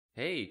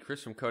Hey,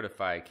 Chris from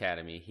Codify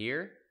Academy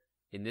here.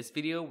 In this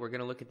video, we're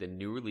going to look at the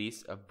new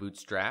release of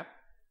Bootstrap.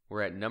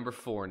 We're at number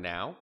 4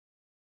 now.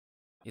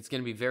 It's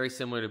going to be very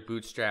similar to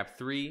Bootstrap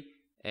 3,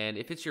 and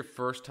if it's your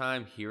first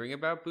time hearing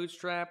about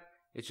Bootstrap,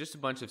 it's just a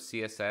bunch of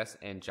CSS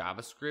and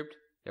JavaScript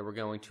that we're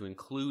going to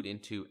include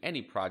into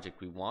any project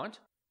we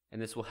want,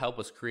 and this will help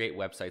us create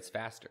websites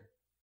faster.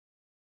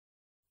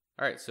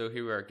 Alright, so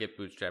here we are at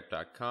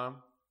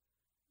getbootstrap.com.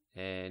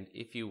 And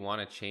if you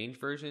want to change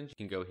versions, you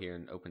can go here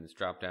and open this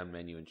drop down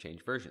menu and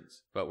change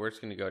versions. But we're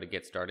just going to go to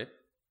get started.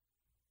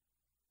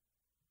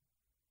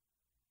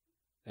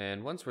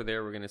 And once we're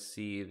there, we're going to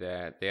see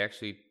that they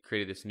actually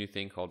created this new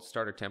thing called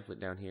starter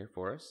template down here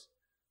for us.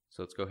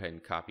 So let's go ahead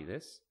and copy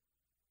this.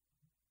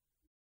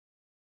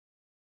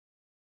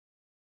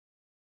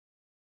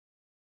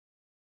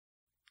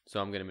 So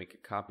I'm going to make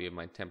a copy of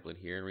my template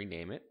here and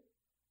rename it.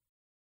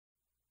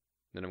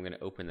 Then I'm going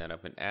to open that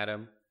up in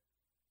Atom.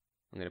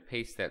 I'm going to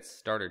paste that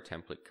starter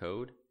template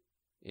code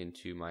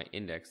into my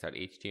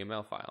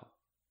index.html file.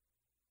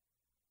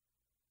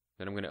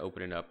 Then I'm going to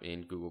open it up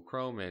in Google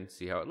Chrome and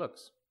see how it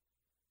looks.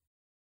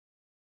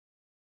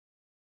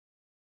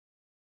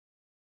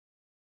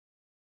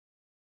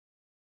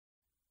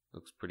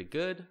 Looks pretty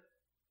good.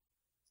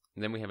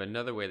 And then we have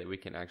another way that we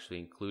can actually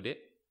include it.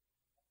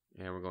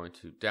 And we're going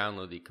to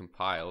download the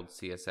compiled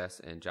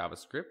CSS and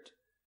JavaScript.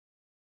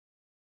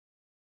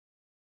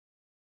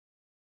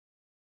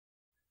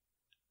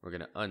 We're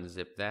going to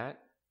unzip that,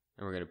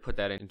 and we're going to put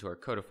that into our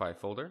Codify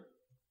folder.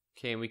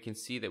 Okay, and we can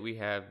see that we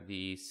have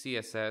the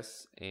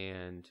CSS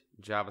and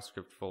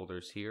JavaScript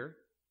folders here.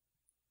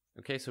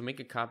 Okay, so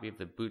make a copy of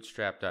the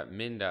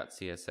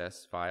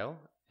bootstrap.min.css file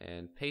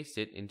and paste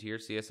it into your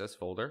CSS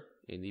folder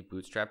in the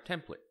Bootstrap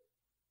template.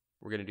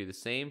 We're going to do the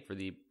same for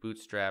the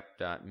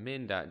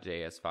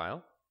bootstrap.min.js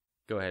file.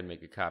 Go ahead and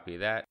make a copy of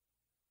that.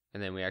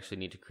 And then we actually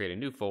need to create a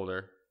new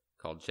folder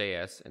called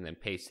JS and then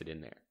paste it in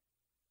there.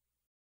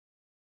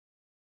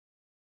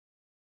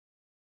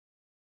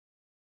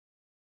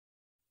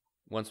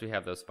 Once we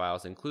have those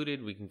files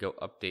included, we can go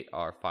update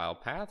our file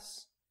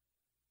paths.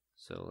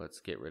 So let's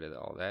get rid of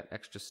all that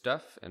extra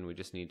stuff, and we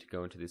just need to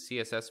go into the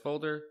CSS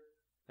folder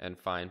and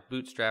find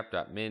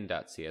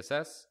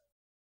bootstrap.min.css.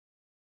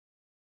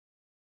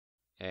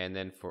 And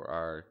then for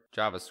our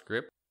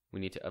JavaScript, we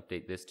need to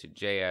update this to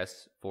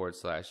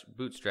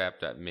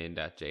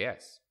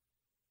js/bootstrap.min.js.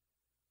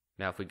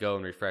 Now if we go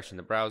and refresh in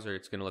the browser,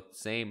 it's going to look the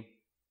same.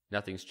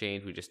 Nothing's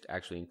changed, we just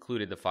actually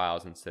included the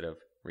files instead of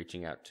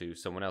reaching out to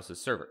someone else's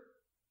server.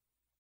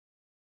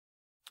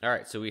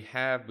 Alright, so we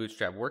have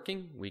Bootstrap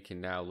working. We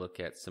can now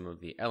look at some of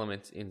the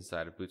elements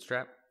inside of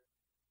Bootstrap.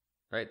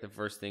 Right, the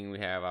first thing we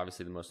have,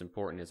 obviously the most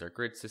important, is our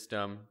grid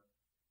system.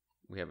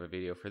 We have a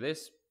video for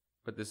this,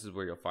 but this is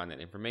where you'll find that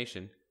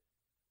information.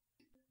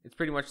 It's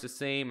pretty much the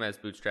same as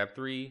Bootstrap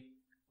 3,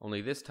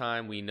 only this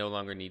time we no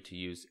longer need to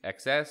use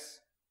XS,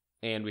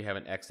 and we have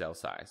an XL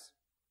size.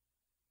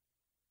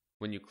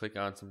 When you click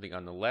on something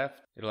on the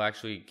left, it'll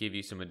actually give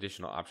you some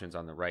additional options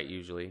on the right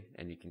usually,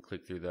 and you can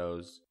click through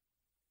those.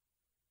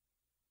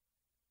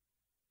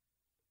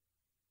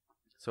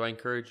 So I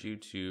encourage you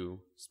to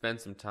spend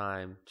some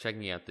time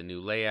checking out the new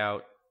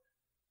layout.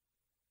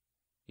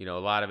 You know, a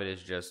lot of it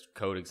is just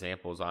code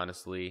examples,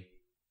 honestly.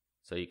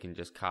 So you can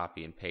just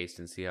copy and paste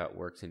and see how it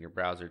works in your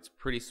browser. It's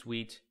pretty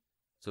sweet.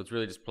 So it's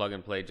really just plug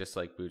and play, just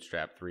like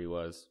Bootstrap 3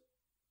 was.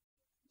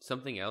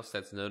 Something else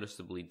that's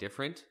noticeably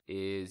different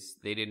is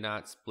they did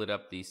not split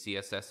up the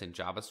CSS and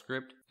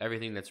JavaScript.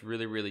 Everything that's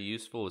really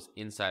useful is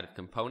inside of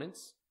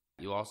components.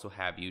 You also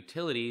have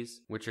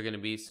utilities, which are going to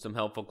be some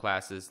helpful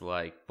classes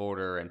like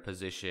border and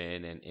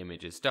position and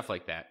images, stuff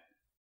like that.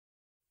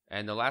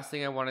 And the last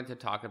thing I wanted to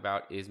talk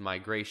about is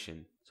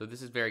migration. So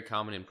this is very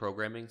common in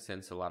programming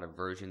since a lot of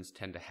versions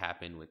tend to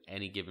happen with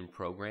any given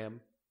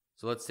program.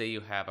 So let's say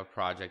you have a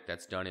project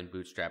that's done in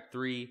Bootstrap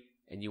 3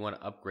 and you want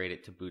to upgrade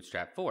it to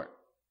Bootstrap 4.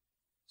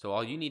 So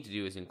all you need to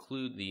do is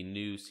include the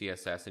new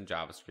CSS and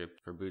JavaScript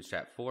for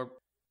Bootstrap 4.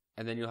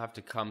 And then you'll have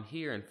to come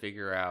here and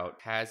figure out,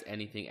 has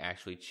anything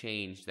actually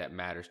changed that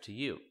matters to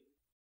you?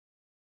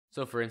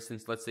 So for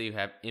instance, let's say you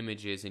have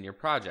images in your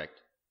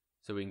project.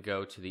 So we can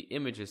go to the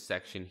images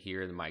section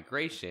here in the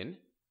migration.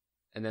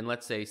 And then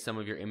let's say some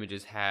of your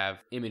images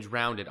have image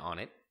rounded on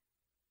it.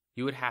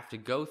 You would have to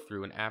go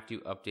through, and after you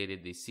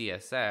updated the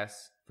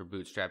CSS for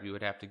Bootstrap, you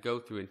would have to go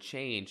through and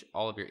change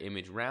all of your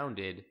image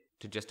rounded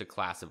to just a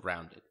class of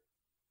rounded.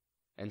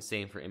 And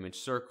same for image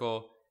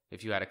circle.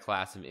 If you had a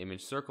class of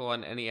image circle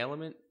on any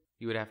element,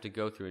 you would have to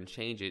go through and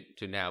change it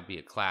to now be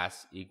a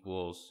class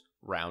equals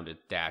rounded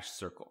dash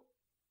circle.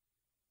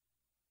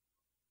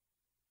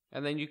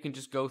 And then you can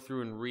just go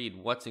through and read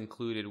what's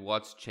included,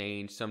 what's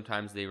changed.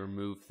 Sometimes they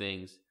remove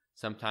things.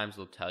 Sometimes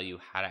they'll tell you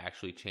how to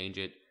actually change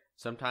it.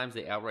 Sometimes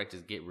they outright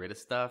just get rid of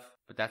stuff,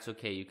 but that's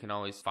okay. You can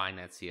always find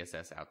that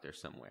CSS out there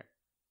somewhere.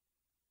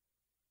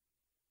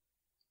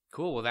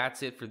 Cool, well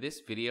that's it for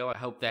this video. I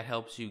hope that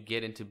helps you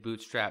get into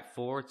Bootstrap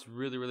 4. It's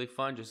really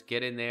fun. Just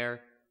get in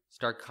there.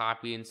 Start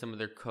copying some of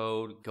their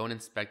code, go and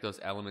inspect those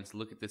elements,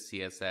 look at the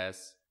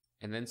CSS,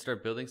 and then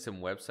start building some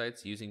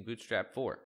websites using Bootstrap 4.